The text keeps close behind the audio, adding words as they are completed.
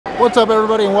What's up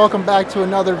everybody and welcome back to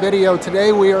another video.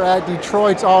 Today we are at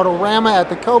Detroit's Autorama at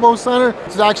the Cobo Center.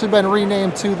 It's actually been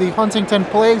renamed to the Huntington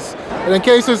Place. And in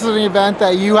case this is an event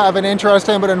that you have an interest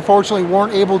in but unfortunately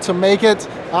weren't able to make it,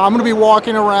 I'm going to be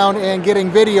walking around and getting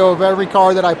video of every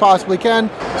car that I possibly can.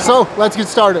 So let's get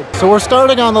started. So we're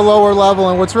starting on the lower level,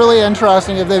 and what's really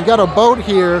interesting is they've got a boat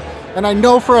here, and I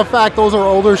know for a fact those are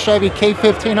older Chevy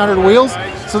K1500 wheels.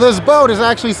 So this boat is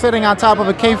actually sitting on top of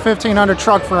a K1500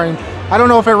 truck frame. I don't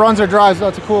know if it runs or drives, but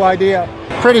that's a cool idea.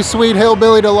 Pretty sweet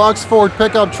Hillbilly Deluxe Ford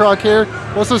pickup truck here.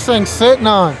 What's this thing sitting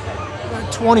on?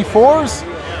 24s?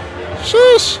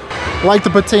 Sheesh. I like the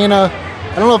patina.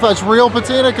 I don't know if that's real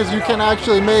patina because you can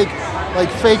actually make like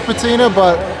fake patina,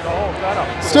 but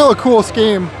still a cool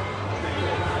scheme.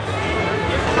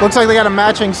 Looks like they got a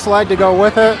matching sled to go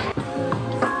with it.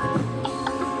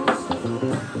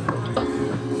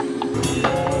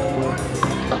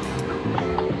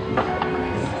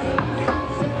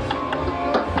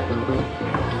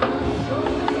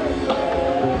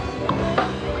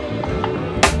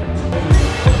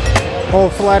 Whole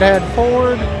flathead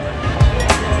forward.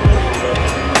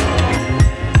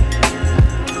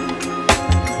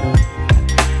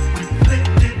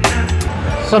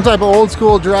 Some type of old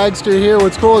school dragster here.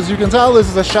 What's cool is you can tell this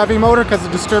is a Chevy motor because the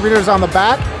distributor is on the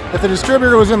back. If the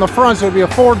distributor was in the front, so it would be a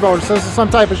Ford motor. So this is some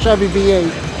type of Chevy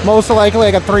V8. Most likely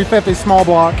like a 350 small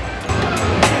block.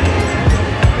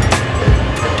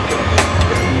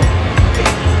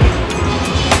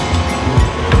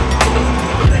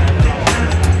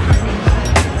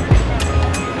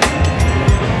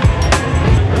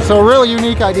 So a really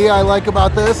unique idea I like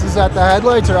about this is that the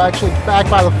headlights are actually back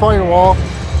by the firewall,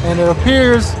 and it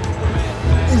appears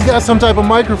he's got some type of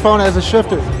microphone as a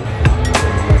shifter.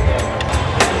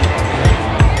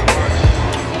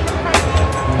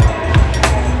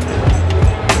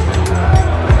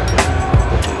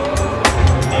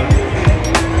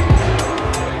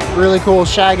 Really cool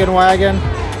shaggin' wagon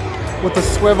with the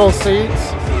swivel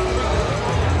seats.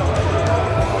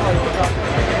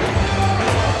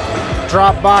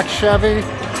 Drop box Chevy.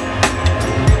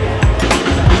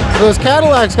 So this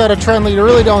Cadillac's got a trend that you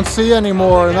really don't see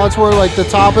anymore, and that's where like the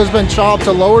top has been chopped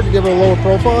to lower to give it a lower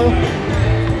profile.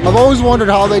 I've always wondered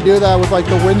how they do that with like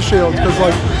the windshields, because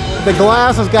like the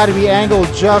glass has got to be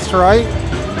angled just right.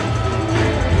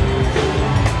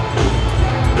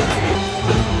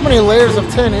 How many layers of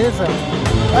tin is that?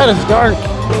 That is dark.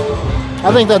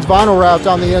 I think that's vinyl wrapped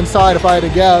on the inside if I had to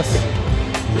guess.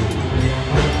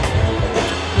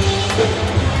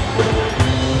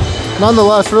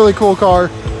 Nonetheless, really cool car.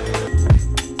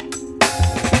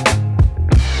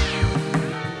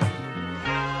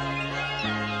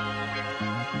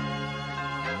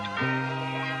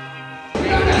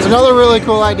 It's another really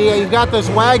cool idea. You've got this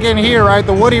wagon here, right?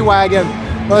 The Woody wagon.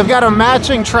 Well, they've got a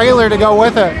matching trailer to go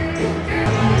with it.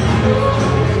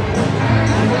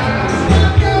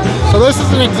 So this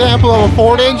is an example of a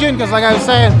Ford engine, because like I was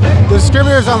saying, the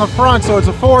distributor's on the front, so it's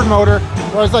a Ford motor.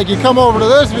 Whereas like you come over to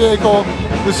this vehicle,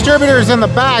 the distributor is in the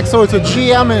back, so it's a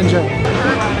GM engine.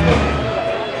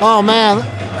 Oh man,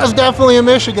 that's definitely a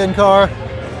Michigan car.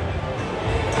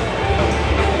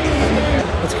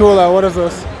 That's cool though. What is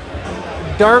this?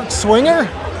 Dark Swinger?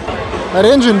 That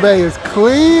engine bay is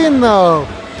clean though.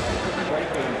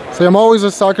 See, I'm always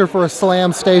a sucker for a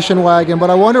slam station wagon, but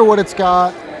I wonder what it's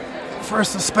got for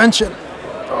suspension.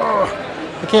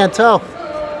 Oh, I can't tell.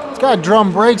 It's got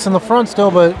drum brakes in the front still,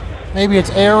 but maybe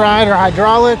it's air ride or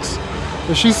hydraulics.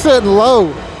 But she's sitting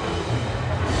low.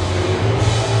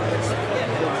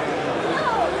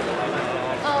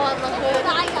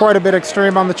 Quite a bit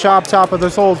extreme on the chop top of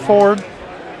this old Ford.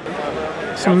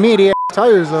 Some meaty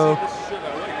tires though.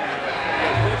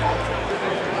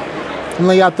 And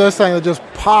they got this thing that just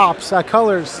pops. That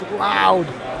color's loud.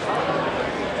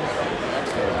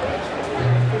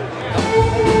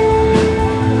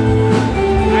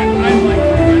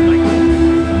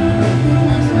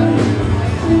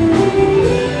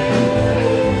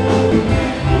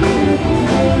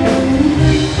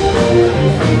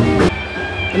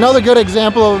 Another good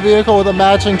example of a vehicle with a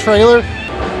matching trailer.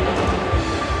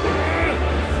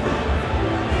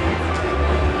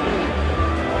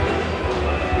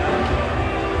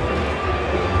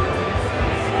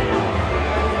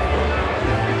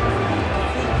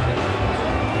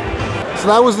 So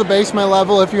that was the basement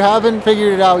level. If you haven't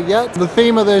figured it out yet, the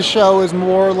theme of this show is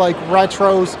more like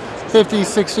retros, 50s,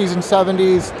 60s, and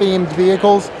 70s themed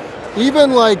vehicles.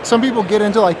 Even like some people get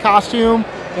into like costume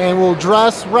and will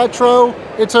dress retro.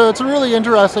 It's a really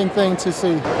interesting thing to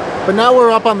see. But now we're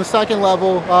up on the second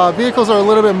level. Vehicles are a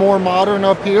little bit more modern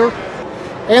up here.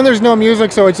 And there's no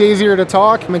music, so it's easier to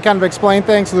talk and kind of explain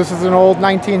things. So this is an old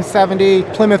 1970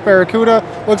 Plymouth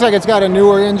Barracuda. Looks like it's got a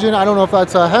newer engine. I don't know if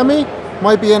that's a Hemi,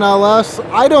 might be an LS.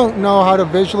 I don't know how to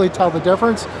visually tell the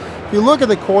difference. If you look at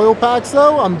the coil packs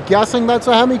though, I'm guessing that's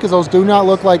a Hemi because those do not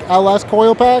look like LS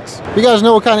coil packs. If you guys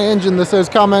know what kind of engine this is,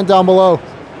 comment down below.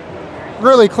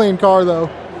 Really clean car though.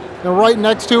 And right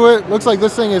next to it, looks like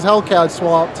this thing is Hellcat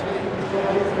swapped.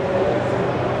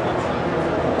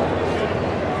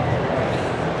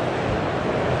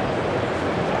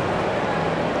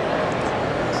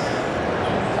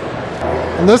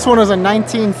 And this one is a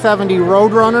 1970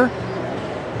 Roadrunner.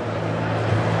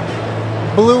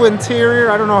 Blue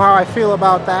interior, I don't know how I feel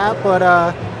about that, but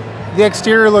the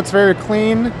exterior looks very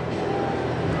clean.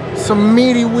 Some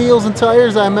meaty wheels and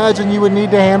tires. I imagine you would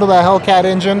need to handle that Hellcat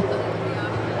engine.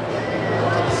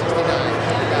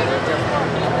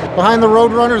 Behind the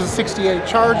Roadrunner is a 68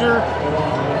 Charger.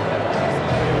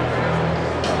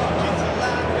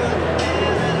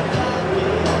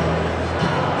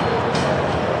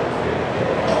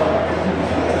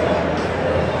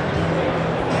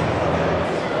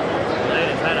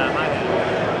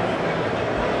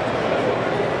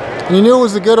 And you knew it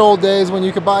was the good old days when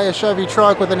you could buy a Chevy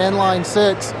truck with an inline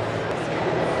 6.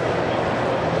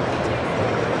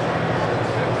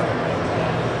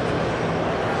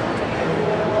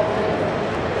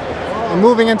 And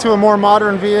moving into a more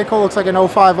modern vehicle, looks like an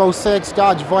 05-06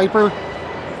 Dodge Viper.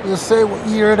 Does it say what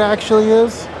year it actually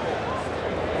is?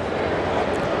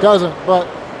 Doesn't, but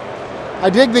I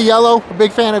dig the yellow. A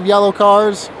big fan of yellow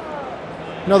cars.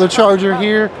 Another Charger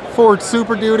here, Ford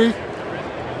Super Duty.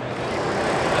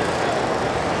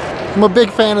 I'm a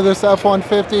big fan of this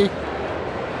F-150.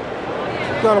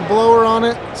 Got a blower on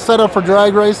it, set up for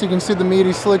drag race. You can see the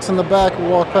meaty slicks in the back. We'll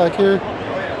walk back here.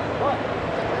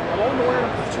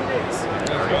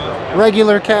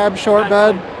 Regular cab, short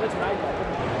bed.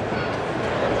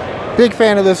 Big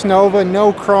fan of this Nova,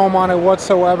 no chrome on it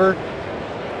whatsoever.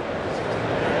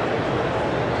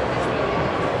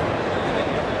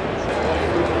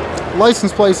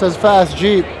 License plate says Fast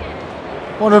Jeep.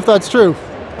 Wonder if that's true.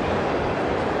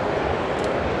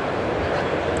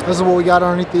 This is what we got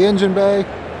underneath the engine bay.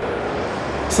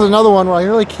 This is another one where I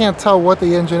really can't tell what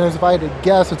the engine is. If I had to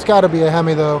guess, it's got to be a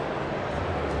Hemi though.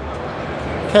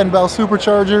 Ken Bell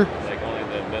supercharger.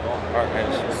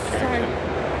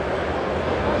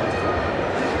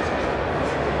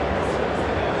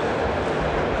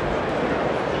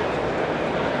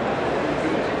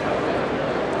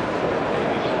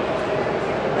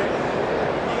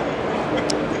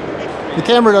 The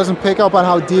camera doesn't pick up on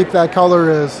how deep that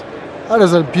color is. That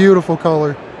is a beautiful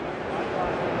color.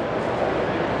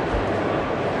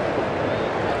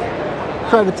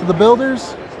 Credit to the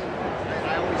builders.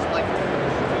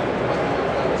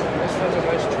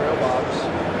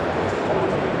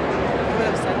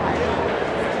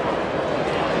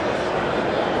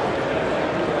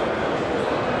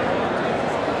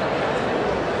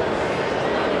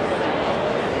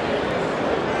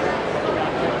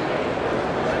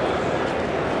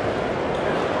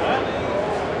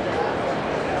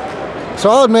 So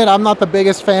I'll admit I'm not the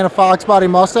biggest fan of Fox body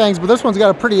Mustangs, but this one's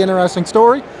got a pretty interesting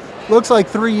story. Looks like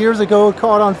 3 years ago it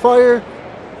caught on fire.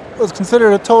 It was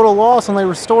considered a total loss and they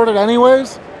restored it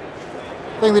anyways.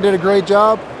 I think they did a great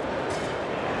job.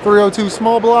 302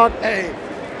 small block. Hey,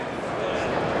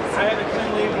 I had to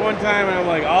clean leave one time and I'm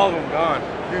like, all of them gone.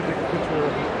 Here's a picture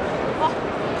of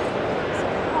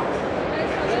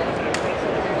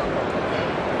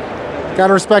it.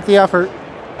 Gotta respect the effort.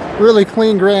 Really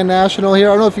clean Grand National here.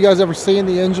 I don't know if you guys ever seen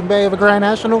the engine bay of a Grand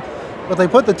National, but they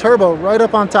put the turbo right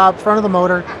up on top, front of the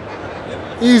motor.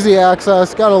 Easy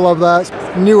access, gotta love that.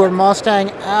 Newer Mustang,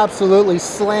 absolutely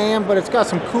slammed, but it's got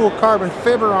some cool carbon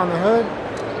fiber on the hood.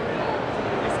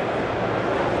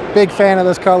 Big fan of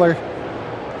this color.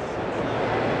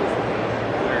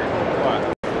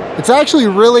 It's actually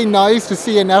really nice to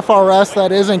see an FRS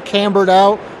that isn't cambered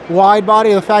out, wide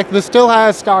body. The fact that this still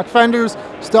has stock fenders,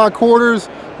 stock quarters,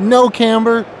 no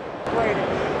camber.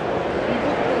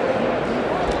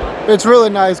 It's really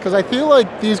nice because I feel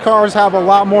like these cars have a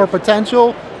lot more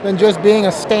potential than just being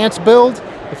a stance build.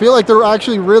 I feel like they're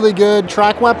actually really good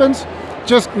track weapons.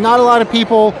 Just not a lot of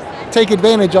people take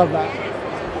advantage of that.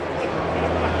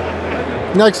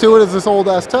 Next to it is this old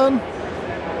S10.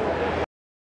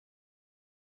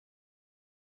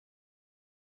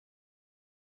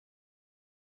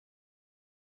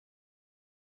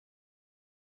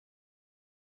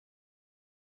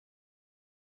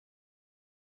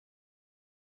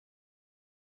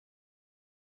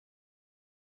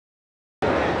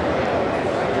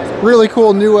 Really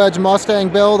cool new edge Mustang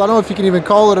build. I don't know if you can even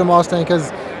call it a Mustang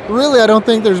because it Really, I don't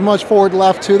think there's much forward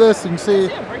left to this. You can see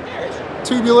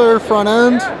tubular front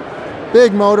end,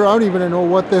 big motor. I don't even know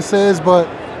what this is, but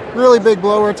really big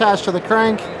blower attached to the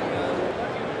crank.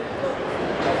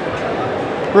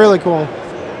 Really cool.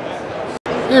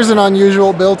 Here's an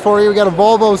unusual build for you. We got a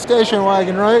Volvo station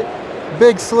wagon, right?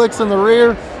 Big slicks in the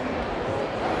rear.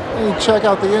 And you check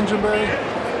out the engine bay.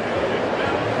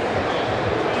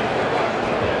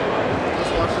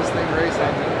 Let's watch this thing race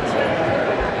on me.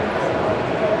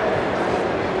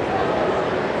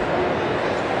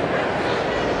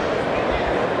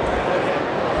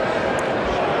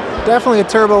 Definitely a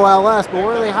turbo LS, but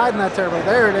where are they hiding that turbo?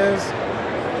 There it is.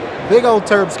 Big old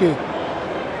turbski.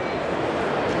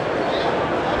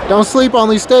 Don't sleep on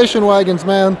these station wagons,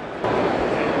 man.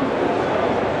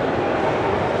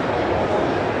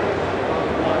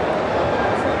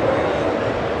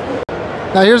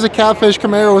 Now here's a catfish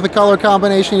Camaro with a color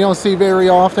combination you don't see very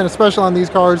often, especially on these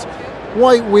cars.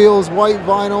 White wheels, white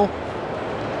vinyl,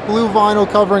 blue vinyl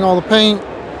covering all the paint.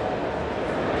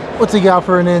 What's he got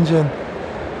for an engine?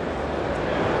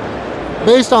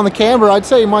 Based on the camber, I'd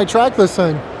say he might track this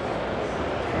thing.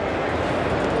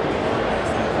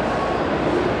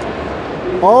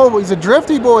 Oh, he's a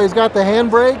drifty boy. He's got the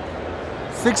handbrake,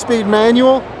 6-speed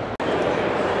manual.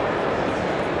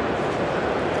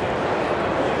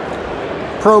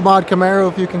 Pro mod Camaro,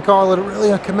 if you can call it really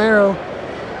a Camaro.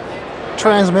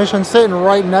 Transmission sitting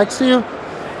right next to you.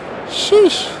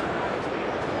 Sheesh.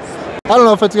 I don't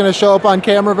know if it's going to show up on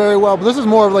camera very well, but this is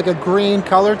more of like a green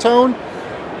color tone.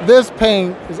 This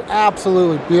paint is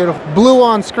absolutely beautiful. Blue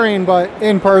on screen, but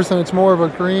in person it's more of a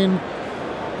green.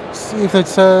 Let's see if it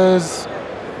says...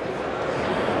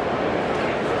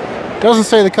 Doesn't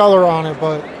say the color on it,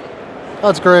 but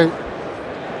that's great.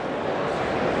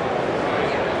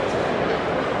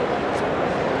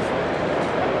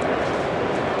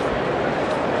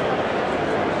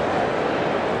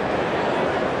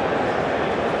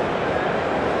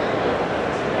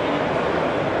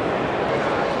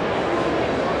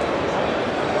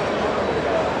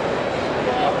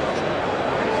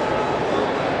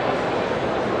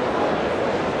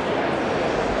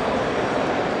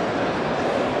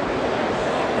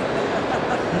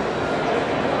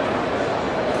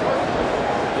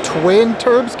 Twin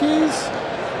turbskis?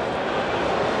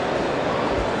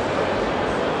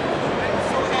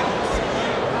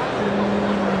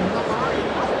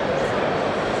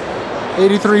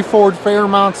 '83 Ford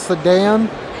Fairmont sedan.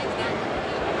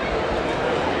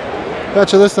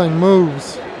 Betcha this thing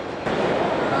moves.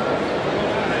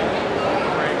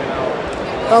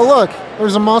 Oh look,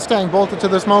 there's a Mustang bolted to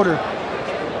this motor.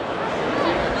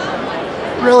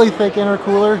 Really thick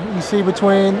intercooler. You see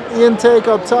between the intake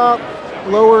up top,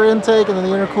 lower intake, and then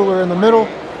the intercooler in the middle.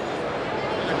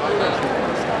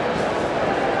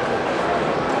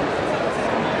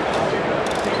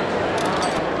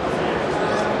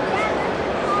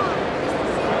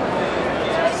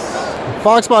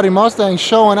 Fox body Mustang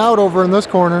showing out over in this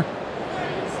corner.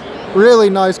 Really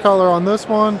nice color on this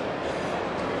one.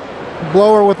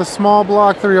 Blower with a small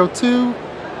block 302.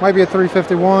 Might be a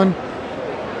 351.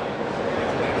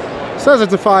 Says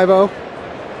it's a 5.0.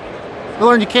 I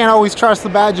learned you can't always trust the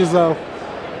badges though.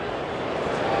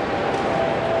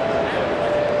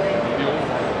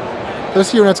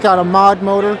 This unit's got a mod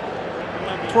motor.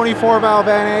 24 valve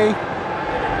NA.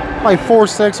 Like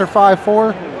 4.6 or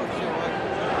 5.4.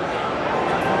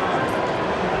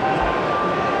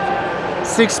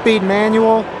 6-speed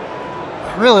manual.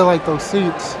 I really like those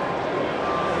seats.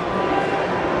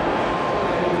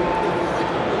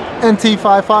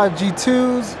 NT55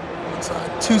 G2s. It's a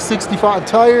 265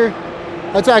 tire.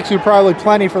 That's actually probably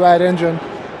plenty for that engine.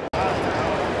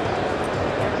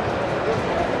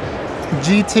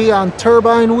 GT on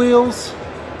turbine wheels.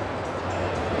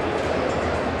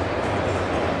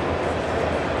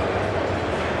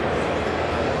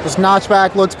 This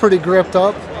notchback looks pretty gripped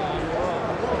up.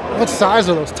 What size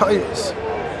are those tires?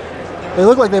 They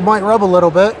look like they might rub a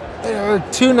little bit. They're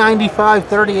 295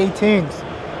 30/18s.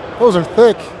 Those are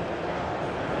thick.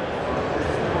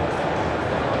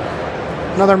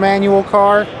 Another manual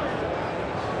car.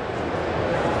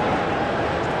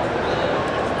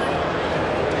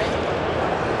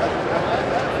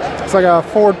 It's like a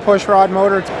Ford pushrod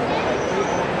motor.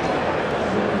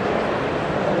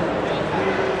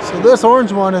 So this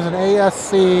orange one is an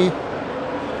ASC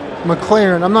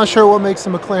McLaren. I'm not sure what makes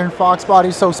the McLaren Fox body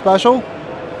so special,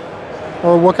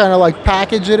 or what kind of like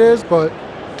package it is, but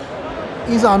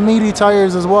he's on meaty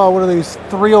tires as well. What are these,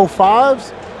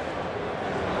 305s?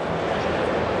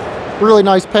 Really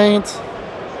nice paint.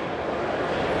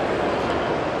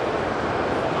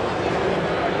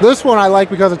 This one I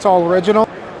like because it's all original.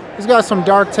 He's got some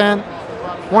dark tint.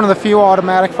 One of the few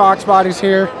automatic Fox bodies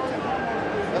here.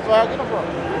 That's where I get them from.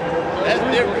 That's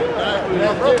different.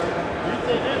 That's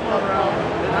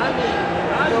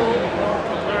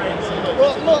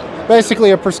different.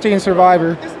 Basically a pristine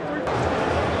survivor.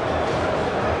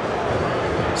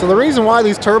 So the reason why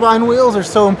these turbine wheels are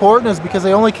so important is because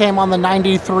they only came on the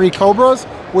 93 Cobras,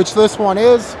 which this one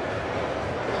is.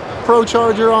 Pro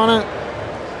Charger on it.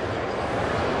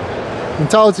 You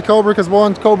can tell it's a Cobra because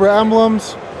one, Cobra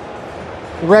emblems.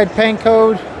 Red paint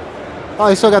code. Oh,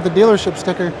 they still got the dealership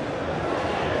sticker.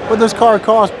 What this car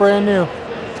cost brand new?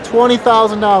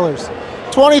 $20,000.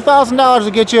 $20,000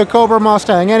 to get you a Cobra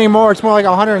Mustang. Anymore, it's more like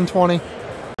 $120.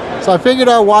 So I figured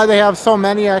out why they have so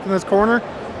many in this corner.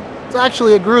 It's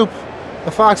actually a group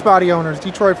of Fox body owners,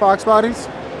 Detroit Fox bodies.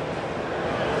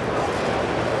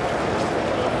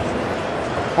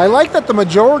 I like that the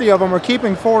majority of them are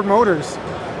keeping Ford motors.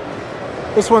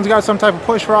 This one's got some type of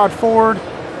push rod Ford.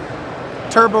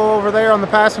 Turbo over there on the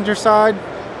passenger side.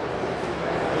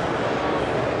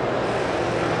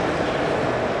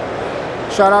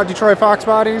 Shout out Detroit Fox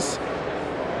bodies.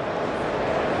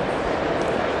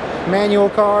 Manual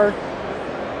car.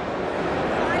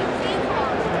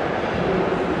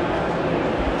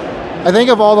 I think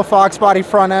of all the Fox body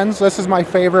front ends, this is my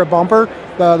favorite bumper,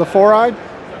 the 4-eyed.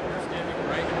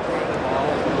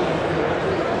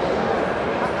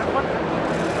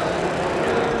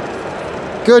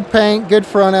 Good paint, good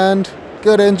front end,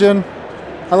 good engine.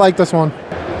 I like this one.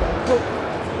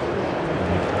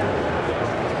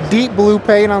 Deep blue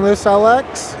paint on this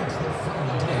LX.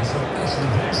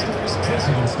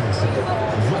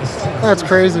 That's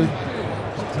crazy.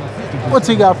 What's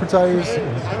he got for tires?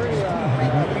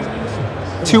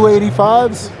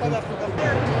 285s.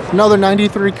 Another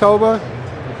 93 Cobra.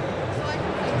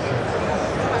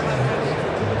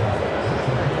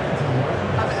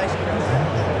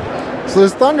 So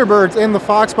this Thunderbird's in the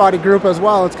Fox body group as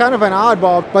well. It's kind of an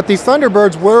oddball, but these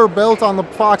Thunderbirds were built on the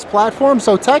Fox platform,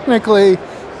 so technically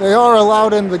they are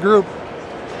allowed in the group.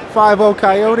 5.0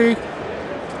 Coyote.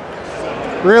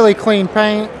 Really clean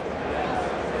paint.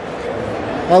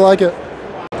 I like it.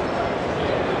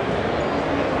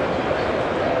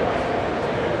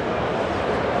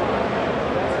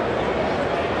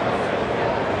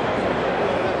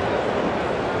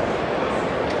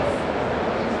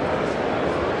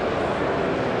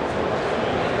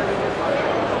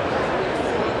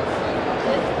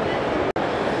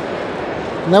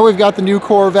 And then we've got the new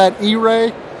Corvette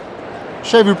E-Ray.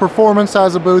 Chevy Performance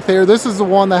has a booth here. This is the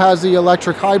one that has the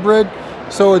electric hybrid.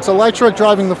 So it's electric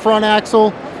driving the front axle,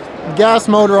 gas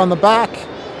motor on the back.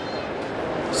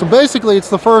 So basically it's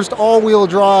the first all-wheel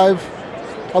drive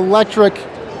electric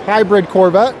hybrid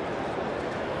Corvette.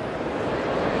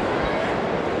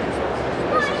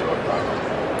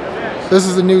 This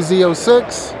is the new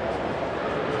Z06.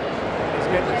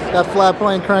 Got flat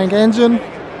plane crank engine.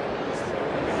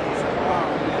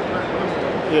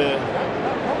 Yeah.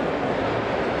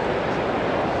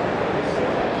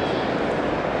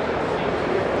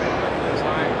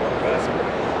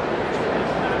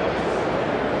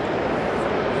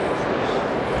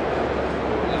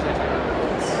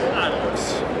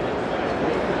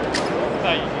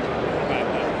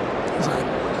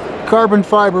 Carbon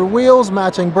fiber wheels,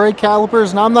 matching brake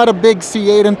calipers. Now I'm not a big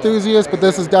C8 enthusiast, but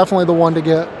this is definitely the one to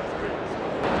get.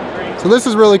 So this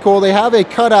is really cool. They have a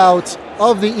cutout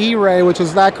of the E-Ray, which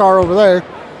is that car over there. You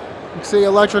can see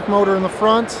electric motor in the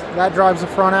front. That drives the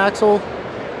front axle.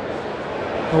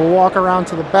 We'll walk around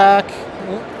to the back.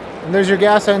 And there's your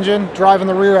gas engine driving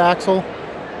the rear axle.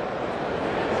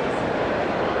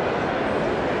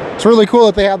 It's really cool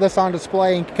that they have this on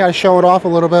display and can kind of show it off a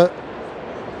little bit.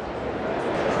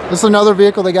 This is another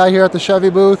vehicle they got here at the Chevy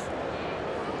booth.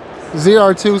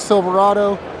 ZR2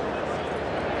 Silverado.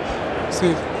 Let's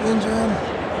see, engine.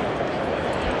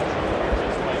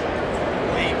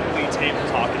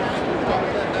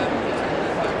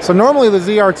 So normally the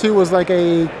ZR2 was like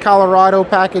a Colorado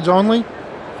package only,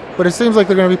 but it seems like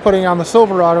they're going to be putting it on the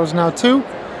Silverados now too.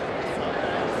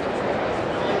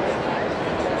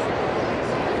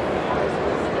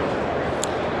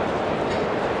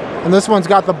 And this one's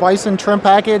got the Bison trim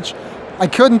package. I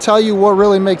couldn't tell you what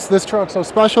really makes this truck so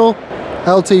special.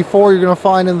 LT4 you're going to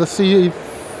find in the C7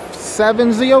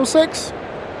 Z06.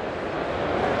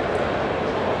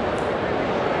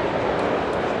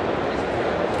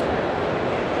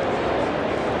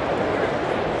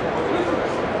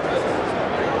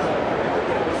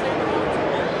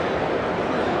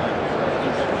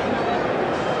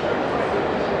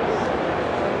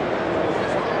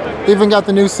 Even got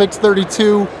the new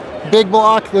 632 big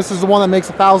block. This is the one that makes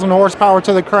 1,000 horsepower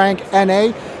to the crank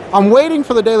NA. I'm waiting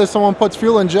for the day that someone puts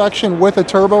fuel injection with a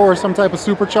turbo or some type of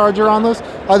supercharger on this.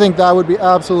 I think that would be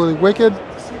absolutely wicked.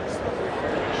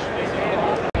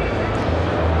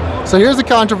 So here's a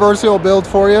controversial build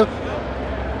for you.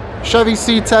 Chevy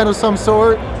C10 of some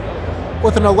sort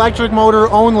with an electric motor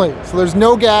only. So there's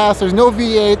no gas, there's no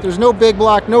V8, there's no big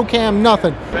block, no cam,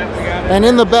 nothing. And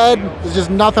in the bed, there's just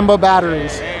nothing but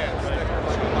batteries.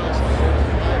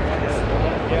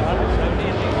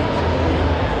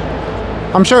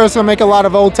 I'm sure it's gonna make a lot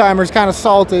of old timers kind of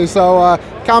salty, so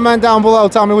comment down below,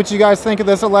 tell me what you guys think of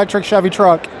this electric Chevy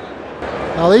truck.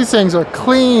 Now these things are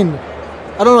clean.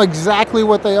 I don't know exactly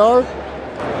what they are.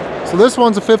 So this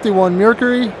one's a 51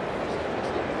 Mercury.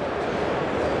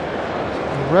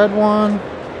 The red one.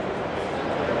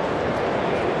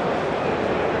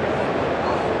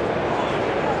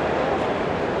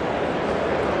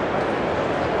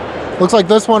 Looks like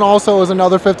this one also is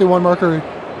another 51 Mercury.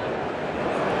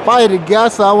 If I had to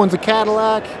guess, that one's a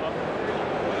Cadillac.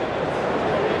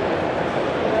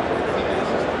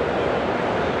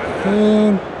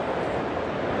 And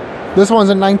this one's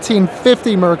a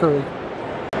 1950 Mercury.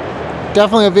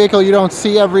 Definitely a vehicle you don't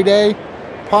see every day.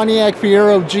 Pontiac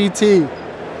Fiero GT.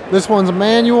 This one's a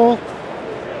manual.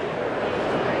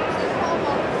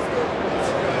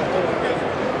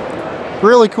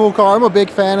 Really cool car. I'm a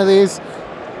big fan of these.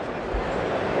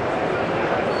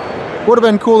 Would have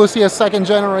been cool to see a second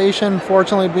generation,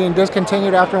 fortunately being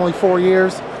discontinued after only 4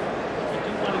 years.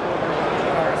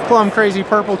 Plum Crazy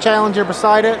Purple Challenger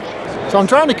beside it. So I'm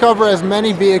trying to cover as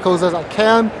many vehicles as I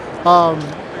can.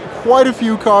 Quite a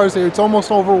few cars here, it's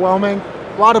almost overwhelming.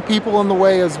 A lot of people in the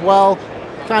way as well.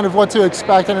 Kind of what to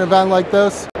expect in an event like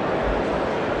this.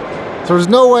 So there's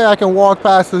no way I can walk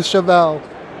past this Chevelle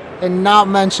and not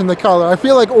mention the color. I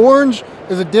feel like orange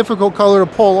is a difficult color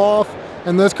to pull off,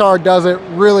 and this car does it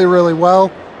really, really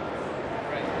well.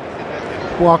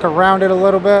 Walk around it a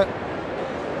little bit.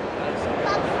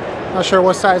 Not sure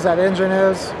what size that engine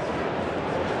is.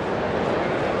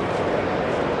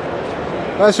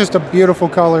 That's just a beautiful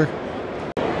color.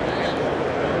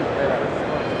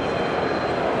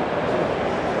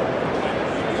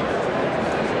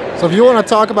 So if you want to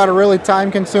talk about a really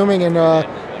time-consuming and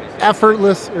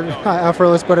effortless, or not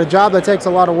effortless, but a job that takes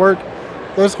a lot of work,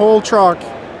 this whole truck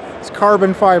is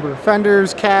carbon fiber.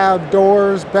 Fenders, cab,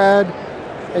 doors, bed,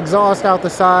 exhaust out the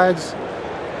sides.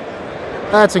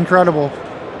 That's incredible.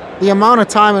 The amount of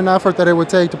time and effort that it would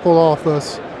take to pull off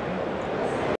this.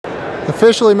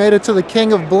 Officially made it to the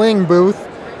King of Bling booth.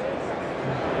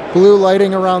 Blue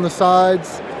lighting around the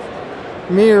sides.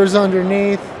 Mirrors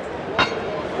underneath.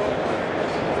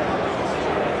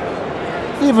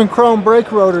 Even chrome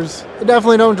brake rotors. They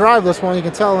definitely don't drive this one, you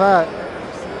can tell that.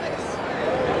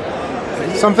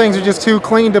 Some things are just too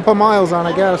clean to put miles on,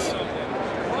 I guess.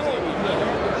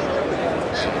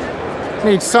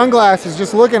 Need sunglasses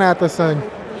just looking at this thing.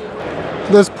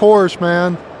 This Porsche,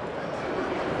 man.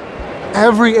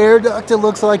 Every air duct it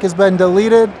looks like has been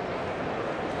deleted.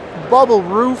 Bubble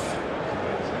roof.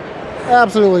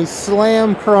 Absolutely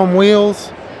slam chrome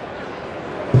wheels.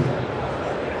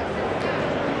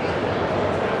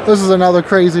 This is another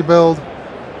crazy build.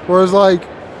 Whereas like,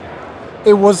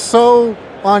 it was so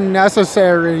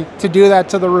unnecessary to do that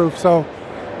to the roof. So,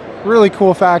 really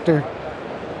cool factor.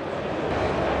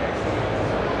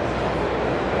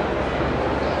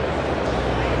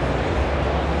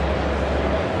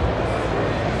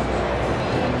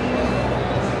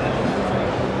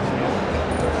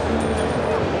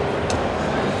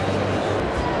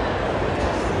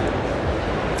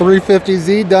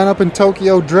 .350Z done up in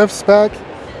Tokyo drift spec.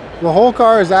 The whole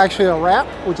car is actually a wrap,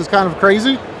 which is kind of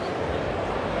crazy,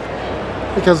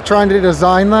 because trying to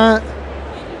design that,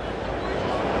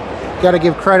 got to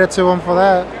give credit to him for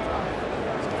that.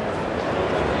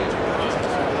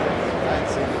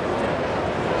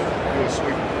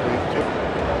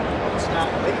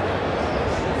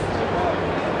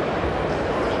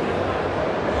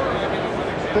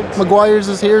 Meguiar's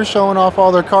is here showing off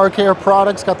all their car care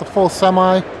products. Got the full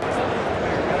semi. You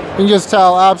can just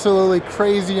tell, absolutely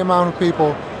crazy amount of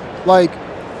people. Like,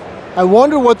 I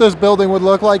wonder what this building would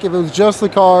look like if it was just the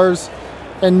cars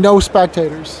and no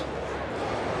spectators.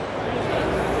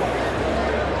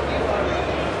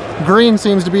 Green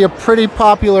seems to be a pretty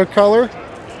popular color.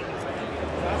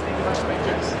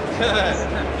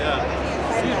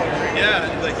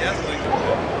 Yeah, like yes.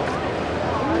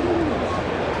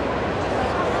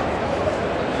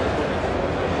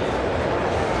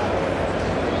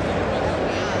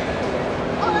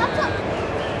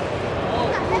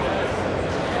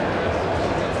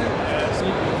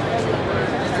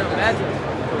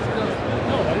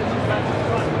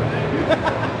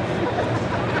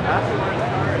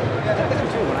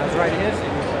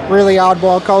 Really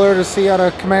oddball color to see out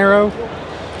of Camaro.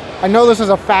 I know this is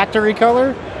a factory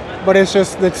color, but it's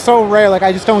so rare. Like,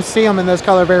 I just don't see them in this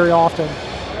color very often.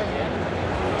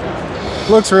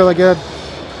 Looks really good.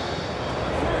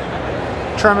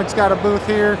 Tremec's got a booth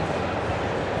here,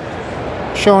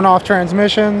 showing off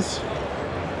transmissions.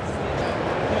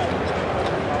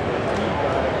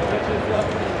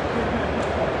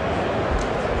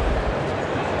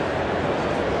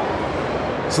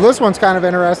 So this one's kind of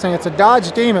interesting. It's a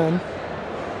Dodge Demon.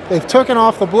 They've taken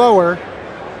off the blower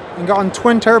and gone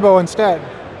twin turbo instead.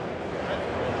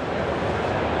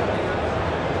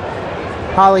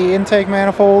 Holley intake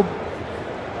manifold.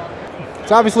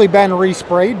 It's obviously been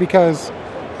resprayed because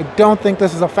I don't think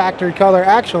this is a factory color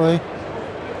actually.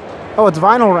 Oh, it's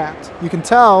vinyl wrapped. You can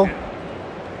tell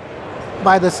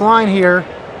by this line here,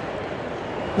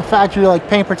 the factory like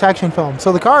paint protection film.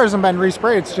 So the car hasn't been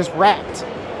resprayed, it's just wrapped.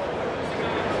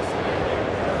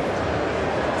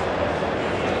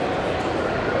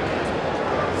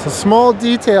 So small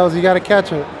details, you got to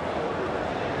catch it.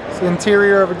 It's the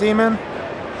interior of a Demon.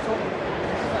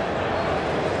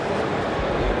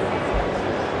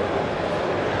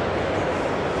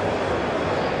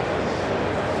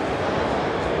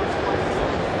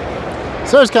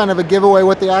 So there's kind of a giveaway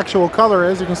what the actual color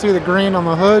is. You can see the green on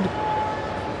the hood.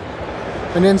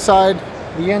 And inside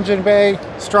the engine bay,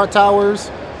 strut towers.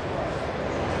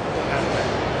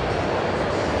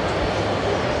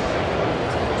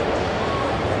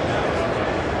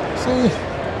 See,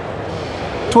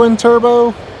 twin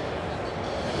turbo.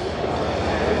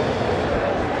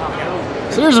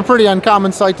 So here's a pretty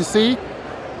uncommon sight to see.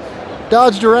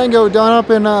 Dodge Durango done up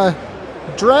in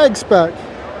drag spec.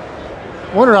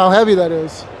 Wonder how heavy that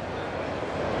is.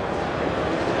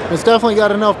 It's definitely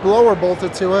got enough blower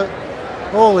bolted to it.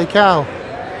 Holy cow.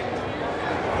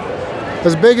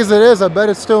 As big as it is, I bet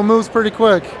it still moves pretty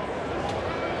quick.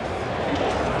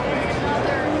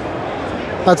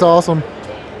 That's awesome.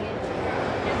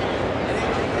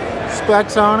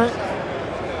 Specs on it.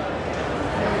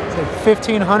 It's like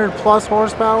 1,500 plus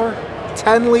horsepower.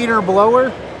 10-liter blower.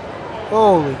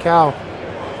 Holy cow.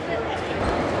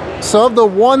 So of the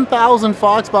 1,000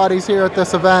 Fox bodies here at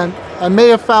this event, I may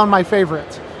have found my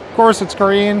favorite. Of course it's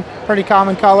green, pretty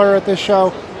common color at this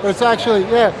show, but it's actually,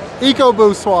 yeah,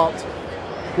 EcoBoost swapped.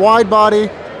 Wide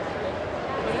body.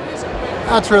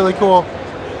 That's really cool.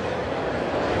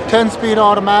 10-speed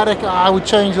automatic, I would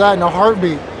change that in a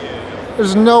heartbeat.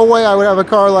 There's no way I would have a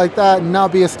car like that and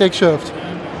not be a stick shift.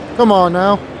 Come on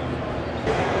now.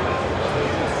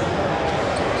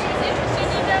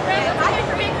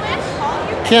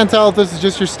 Can't tell if this is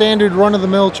just your standard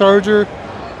run-of-the-mill Charger.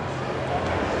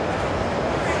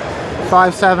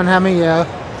 5.7 Hemi, yeah.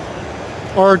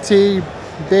 RT,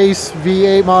 base,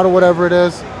 V8 model, whatever it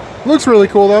is. Looks really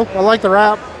cool though. I like the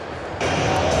wrap.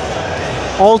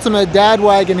 Ultimate dad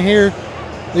wagon here.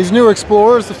 These new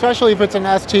Explorers, especially if it's an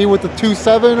ST with the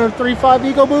 2.7 or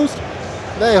 3.5 EcoBoost,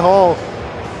 they haul.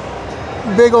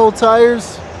 Big old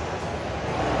tires.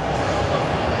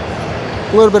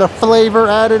 A little bit of flavor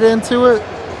added into it.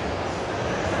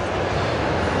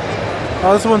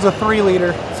 Oh, this one's a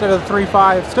 3-liter instead of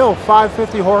 3.5. Still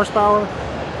 550 horsepower.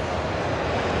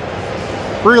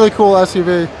 Really cool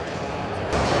SUV.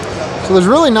 So there's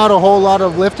really not a whole lot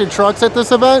of lifted trucks at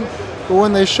this event, but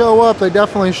when they show up, they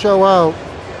definitely show out.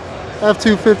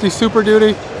 F-250 Super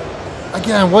Duty.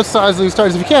 Again, what size are these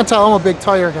tires? If you can't tell, I'm a big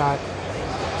tire guy.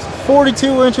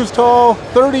 42 inches tall,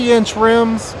 30-inch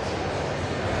rims.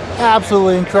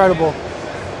 Absolutely incredible.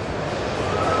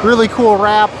 Really cool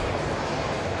wrap.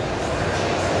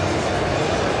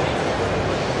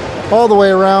 All the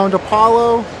way around.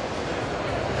 Apollo.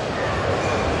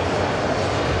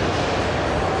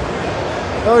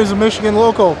 Oh, he's a Michigan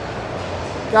local.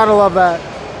 Gotta love that.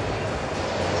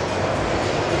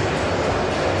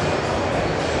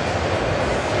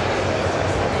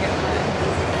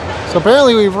 So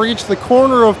apparently we've reached the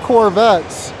corner of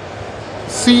Corvettes.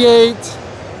 C8,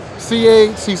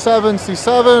 C8, C7,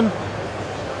 C7,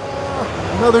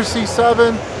 another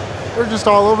C7. They're just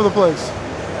all over the place.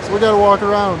 So we gotta walk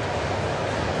around.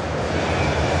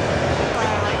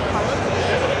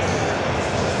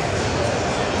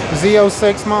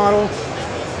 Z06 model.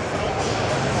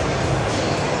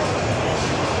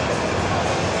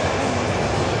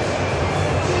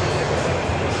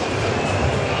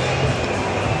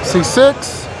 C6,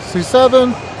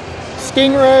 C7,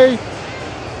 Stingray,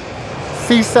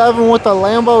 C7 with the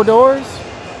Lambo doors,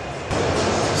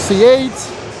 C8,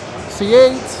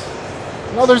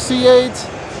 C8, another C8,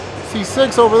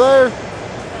 C6 over there.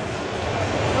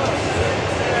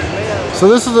 So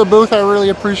this is a booth I really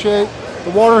appreciate.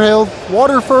 The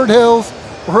Waterford Hills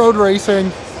Road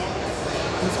Racing.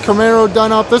 This Camaro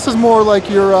done up. This is more like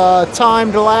your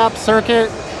timed lap circuit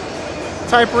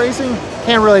type racing.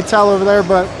 Can't really tell over there,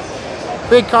 but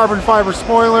big carbon fiber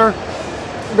spoiler.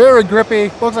 Very grippy.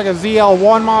 Looks like a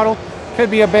ZL1 model.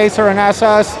 Could be a base or an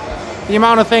SS. The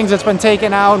amount of things that's been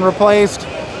taken out and replaced.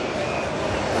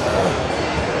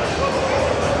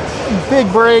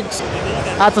 Big brakes.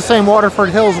 At the same Waterford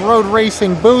Hills Road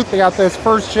Racing booth, they got this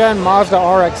first gen Mazda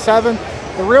RX-7.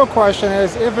 The real question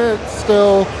is if it's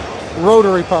still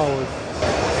rotary powered.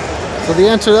 So the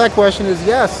answer to that question is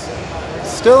yes.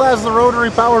 Still has the rotary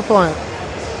power plant.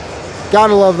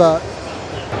 Gotta love that.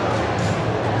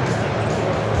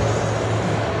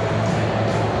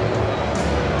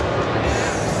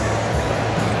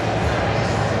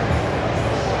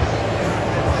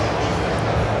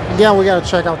 Again, we gotta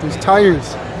check out these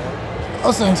tires.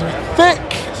 Those things are thick.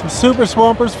 Some Super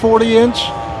Swampers, 40 inch,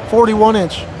 41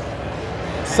 inch,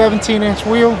 17 inch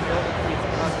wheel.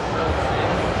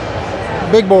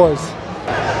 Big boys.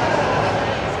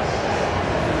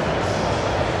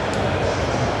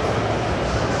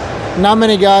 Not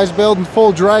many guys building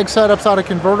full drag setups out of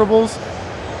convertibles.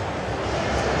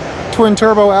 Twin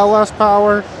turbo LS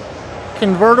power,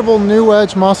 convertible new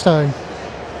edge Mustang.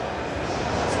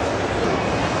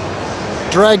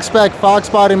 Drag spec Fox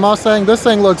body Mustang. This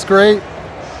thing looks great.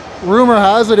 Rumor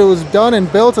has it was done and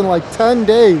built in like 10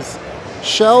 days.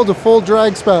 Shell to full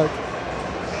drag spec.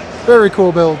 Very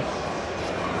cool build.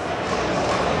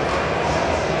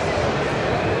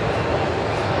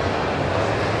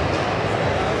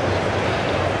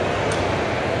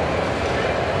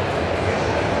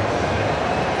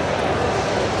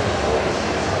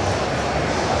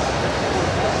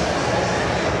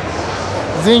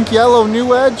 Zinc yellow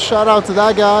new edge, shout out to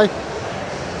that guy.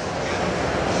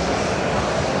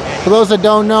 For those that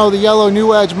don't know, the yellow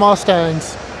new edge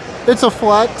Mustangs. It's a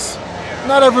flex.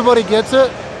 Not everybody gets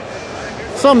it.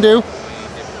 Some do.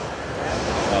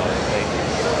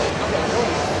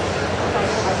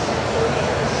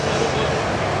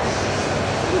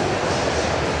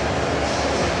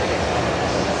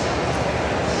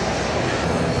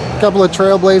 Couple of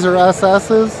Trailblazer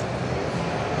SS's.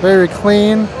 Very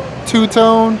clean.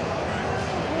 Two-tone.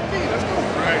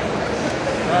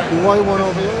 White one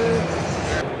over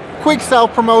here. Quick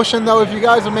self-promotion though, if you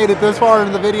guys have made it this far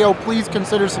into the video, please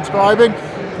consider subscribing.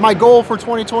 My goal for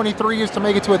 2023 is to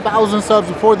make it to 1,000 subs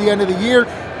before the end of the year.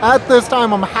 At this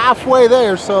time, I'm halfway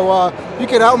there, so if you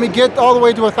could help me get all the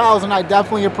way to 1,000, I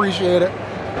definitely appreciate it.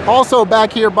 Also,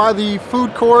 back here by the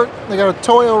food court, they got a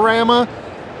Toyorama.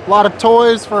 A lot of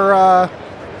toys for,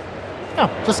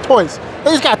 just toys.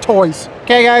 They just got toys.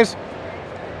 Okay, guys?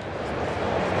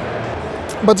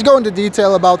 But to go into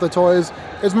detail about the toys,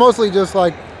 it's mostly just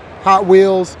like Hot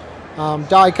Wheels,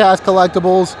 die-cast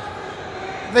collectibles.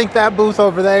 I think that booth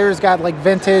over there has got like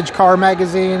vintage car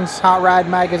magazines, hot rod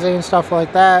magazines, stuff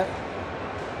like that.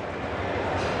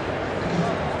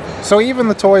 So even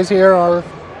the toys here are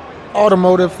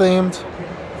automotive themed,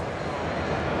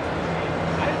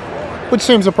 which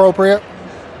seems appropriate.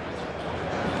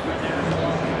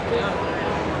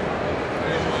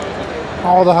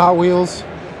 All the Hot Wheels.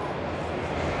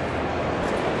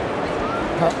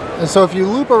 And so if you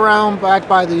loop around back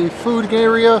by the food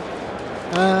area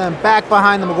and back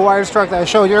behind the McGuire's truck that I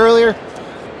showed you earlier,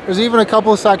 there's even a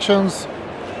couple of sections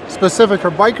specific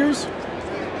for bikers.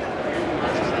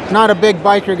 Not a big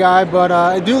biker guy, but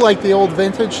I do like the old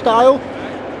vintage style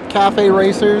cafe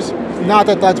racers. Not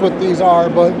that that's what these are,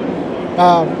 but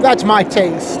that's my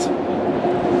taste.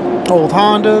 Old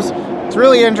Hondas. It's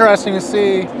really interesting to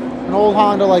see an old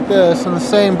Honda like this in the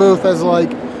same booth as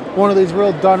like one of these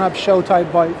real done-up show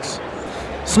type bikes.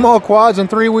 Small quads and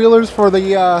three-wheelers for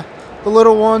the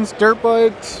little ones, dirt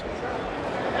bikes.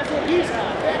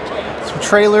 Some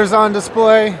trailers on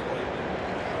display.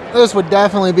 This would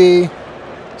definitely be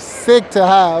sick to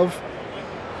have.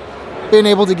 Being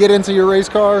able to get into your race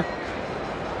car,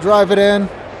 drive it in,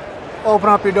 open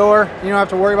up your door. You don't have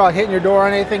to worry about hitting your door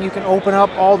on anything. You can open up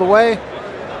all the way.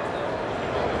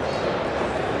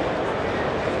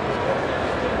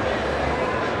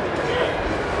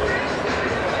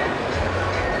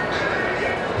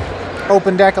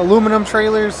 Open deck aluminum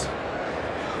trailers.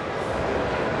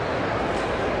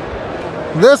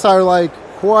 This I like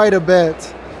quite a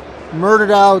bit. Murdered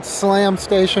out slam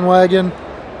station wagon.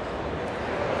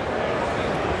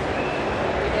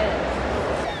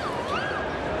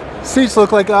 Seats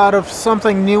look like out of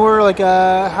something newer, like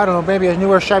a, I don't know, maybe a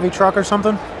newer Chevy truck or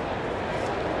something.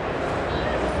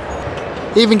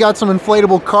 Even got some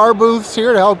inflatable car booths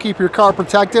here to help keep your car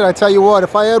protected. I tell you what,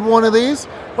 if I had one of these,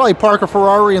 probably park a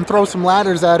Ferrari and throw some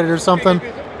ladders at it or something.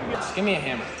 Give me a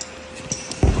hammer.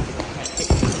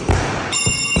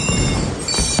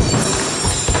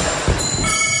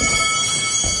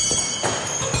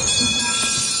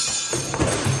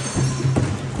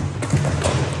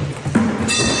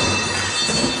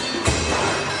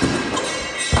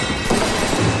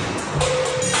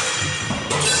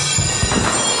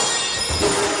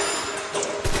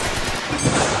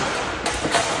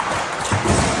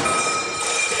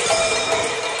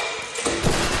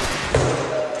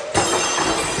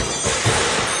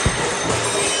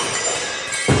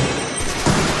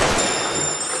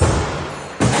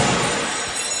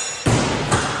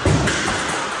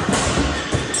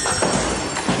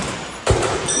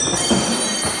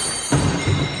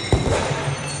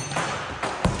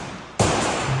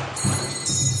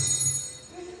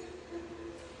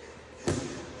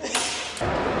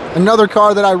 Another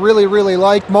car that I really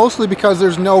like, mostly because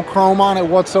there's no chrome on it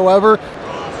whatsoever.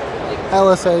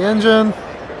 LSA engine.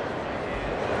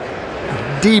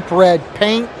 Deep red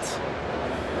paint.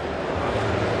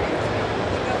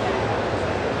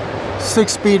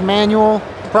 6-speed manual.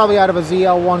 Probably out of a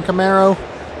ZL1 Camaro.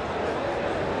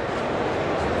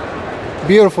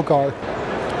 Beautiful car.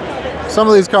 Some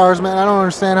of these cars, man, I don't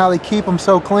understand how they keep them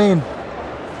so clean.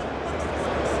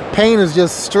 Paint is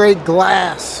just straight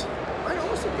glass.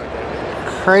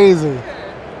 Crazy.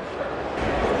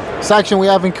 Section we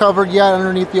haven't covered yet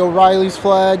underneath the O'Reilly's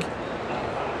flag.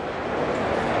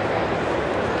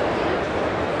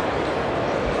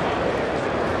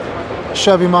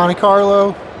 Chevy Monte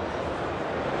Carlo.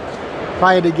 If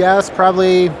I had to guess,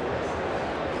 probably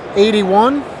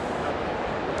 81.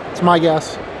 It's my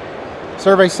guess.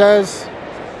 Survey says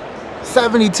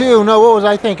 72. No, what was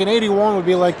I thinking? 81 would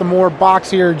be like the more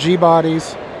boxier G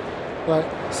bodies. But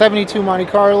 72 Monte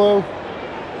Carlo.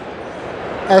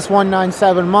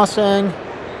 S197 Mustang.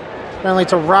 Apparently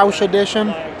it's a Roush edition.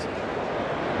 A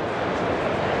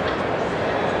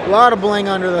lot of bling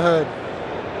under the hood.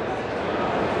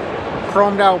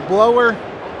 Chromed out blower.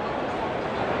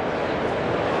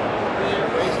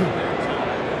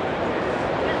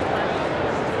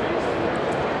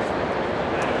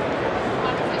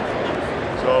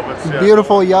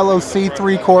 Beautiful yellow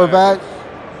C3 Corvette.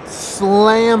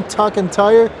 Slam tucking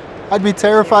tire. I'd be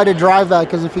terrified to drive that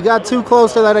because if you got too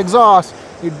close to that exhaust,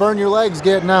 you'd burn your legs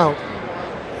getting out.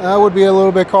 I would be a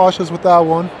little bit cautious with that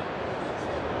one.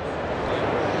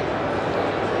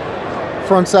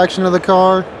 Front section of the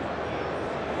car.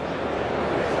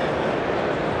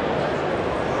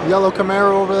 Yellow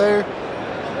Camaro over there.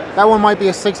 That one might be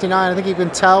a 69. I think you can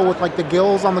tell with like the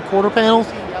gills on the quarter panels.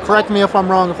 Correct me if I'm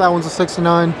wrong if that one's a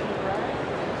 69.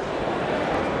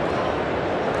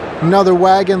 Another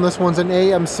wagon. This one's an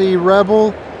AMC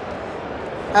Rebel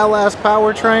LS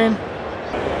powertrain.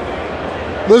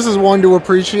 This is one to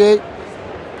appreciate.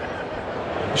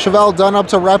 Chevelle done up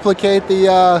to replicate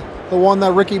the one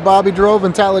that Ricky Bobby drove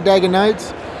in Talladega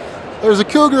Nights. There's a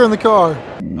Cougar in the car.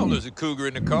 Oh, there's a Cougar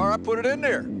in the car. I put it in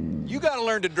there. You got to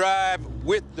learn to drive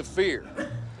with the fear.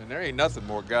 And there ain't nothing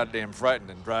more goddamn frightening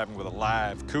than driving with a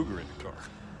live Cougar in the car.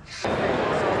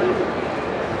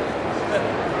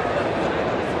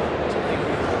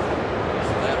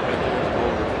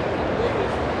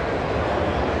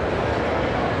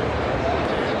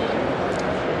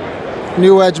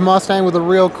 New Edge Mustang with a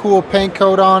real cool paint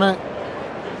coat on it.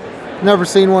 Never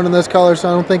seen one in this color, so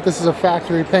I don't think this is a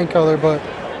factory paint color, but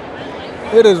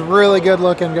it is really good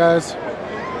looking, guys.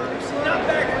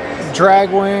 Drag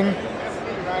wing.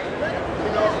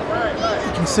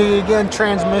 You can see again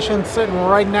transmission sitting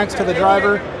right next to the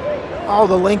driver. All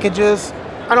the linkages.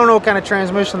 I don't know what kind of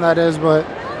transmission that is, but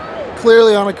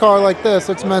clearly on a car like this,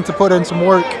 it's meant to put in some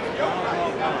work.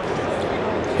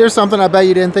 Here's something I bet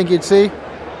you didn't think you'd see.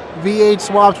 V8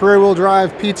 swapped rear wheel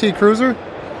drive PT Cruiser.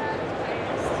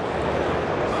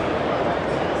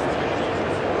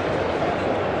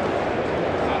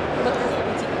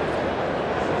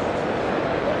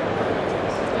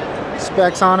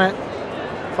 Specs on it,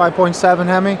 5.7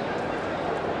 Hemi.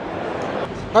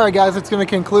 Alright guys, it's going to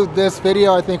conclude this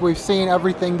video. I think we've seen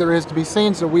everything there is to be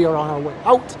seen, so we are on our way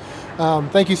out.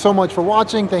 Thank you so much for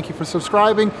watching. Thank you for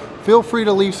subscribing. Feel free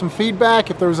to leave some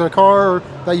feedback. If there's a car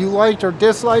that you liked or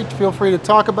disliked, feel free to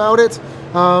talk about it.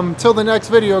 Till the next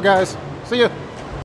video, guys. See ya.